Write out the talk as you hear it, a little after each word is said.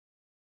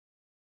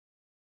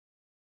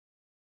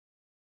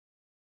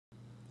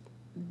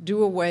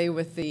do away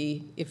with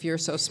the "if you're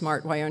so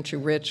smart, why aren't you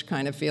rich"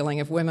 kind of feeling.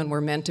 If women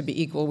were meant to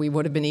be equal, we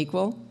would have been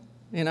equal.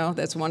 You know,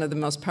 that's one of the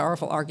most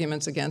powerful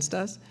arguments against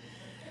us.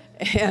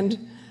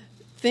 And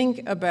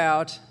think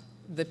about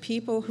the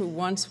people who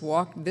once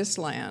walked this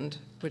land,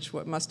 which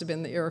what must have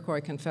been the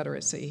Iroquois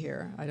Confederacy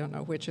here, I don't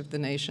know which of the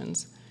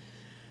nations,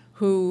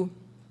 who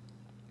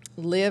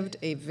lived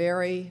a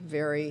very,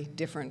 very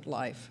different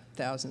life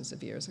thousands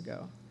of years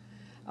ago.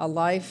 A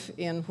life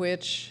in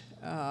which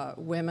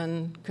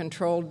women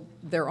controlled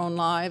their own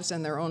lives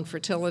and their own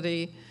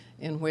fertility,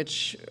 in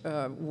which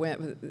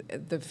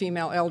the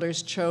female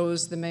elders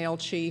chose the male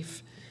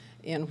chief,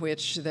 in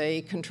which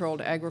they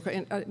controlled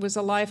agriculture. It was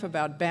a life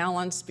about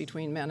balance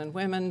between men and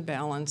women,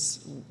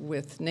 balance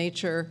with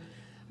nature,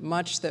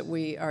 much that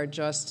we are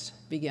just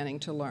beginning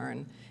to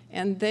learn.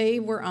 And they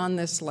were on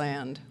this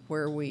land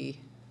where we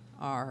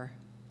are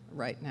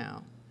right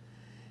now.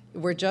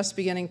 We're just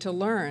beginning to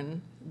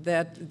learn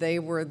that they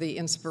were the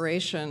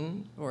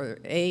inspiration, or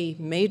a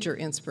major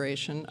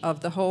inspiration,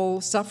 of the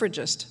whole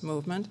suffragist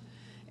movement,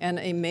 and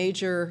a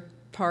major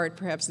part,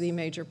 perhaps the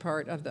major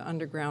part, of the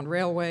Underground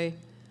Railway.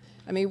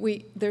 I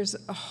mean, there's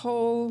a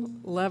whole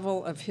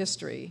level of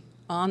history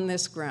on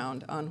this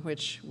ground on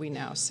which we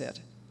now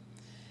sit.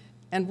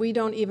 And we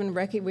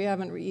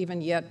haven't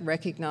even yet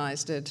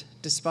recognized it,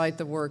 despite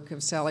the work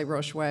of Sally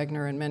Roche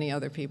Wagner and many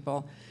other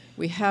people.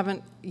 We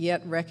haven't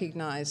yet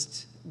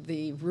recognized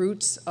the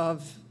roots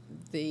of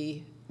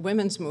the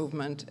women's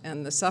movement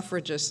and the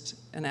suffragist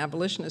and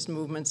abolitionist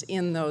movements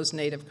in those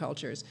native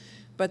cultures.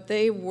 But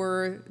they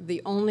were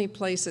the only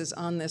places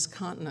on this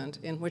continent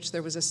in which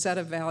there was a set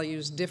of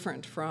values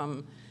different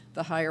from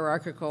the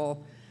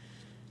hierarchical,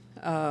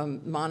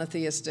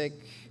 monotheistic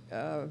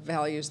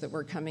values that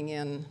were coming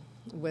in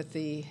with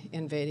the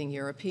invading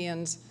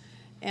Europeans.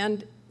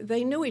 And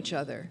they knew each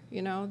other,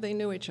 you know, they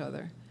knew each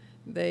other.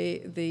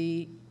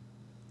 The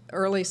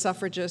early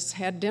suffragists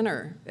had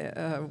dinner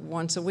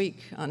once a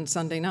week on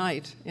Sunday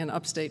night in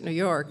upstate New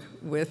York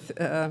with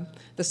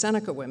the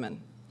Seneca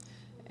women.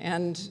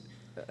 And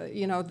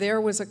you know, there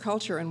was a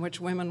culture in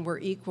which women were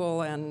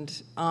equal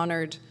and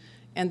honored,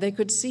 and they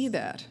could see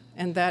that,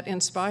 and that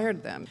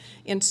inspired them.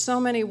 In so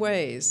many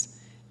ways,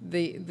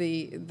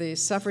 the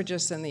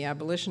suffragists and the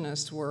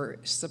abolitionists were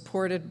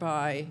supported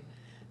by,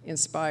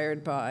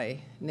 inspired by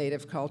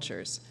native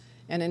cultures.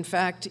 And in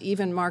fact,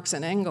 even Marx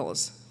and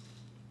Engels,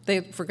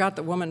 they forgot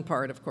the woman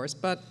part, of course,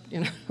 but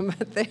you know,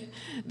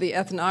 the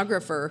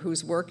ethnographer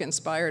whose work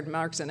inspired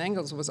Marx and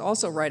Engels was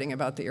also writing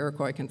about the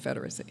Iroquois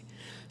Confederacy.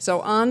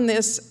 So on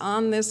this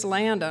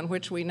land on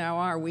which we now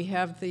are, we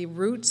have the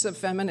roots of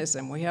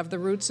feminism. We have the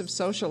roots of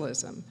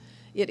socialism.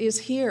 It is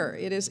here.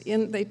 It is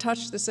in. They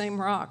touched the same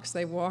rocks.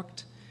 They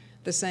walked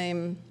the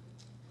same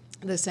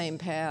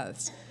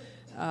paths.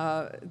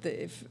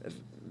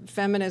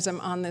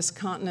 Feminism on this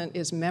continent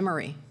is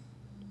memory.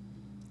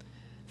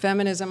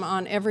 Feminism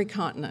on every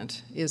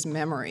continent is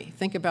memory.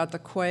 Think about the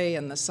Kwe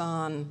and the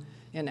San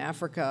in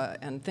Africa,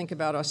 and think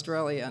about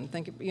Australia, and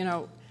think, you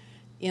know,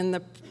 in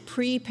the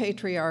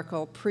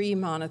pre-patriarchal,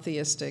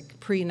 pre-monotheistic,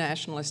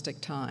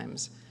 pre-nationalistic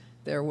times,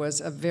 there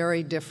was a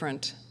very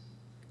different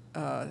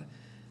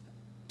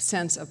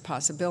sense of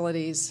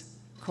possibilities.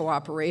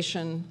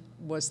 Cooperation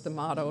was the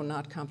motto,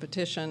 not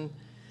competition.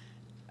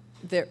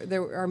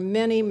 There are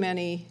many,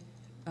 many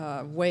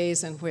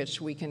ways in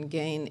which we can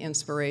gain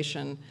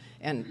inspiration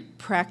and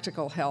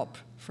practical help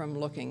from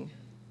looking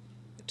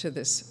to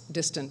this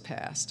distant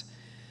past,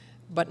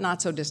 but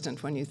not so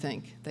distant when you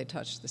think they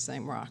touched the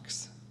same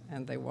rocks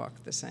and they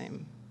walked the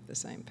same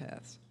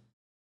paths.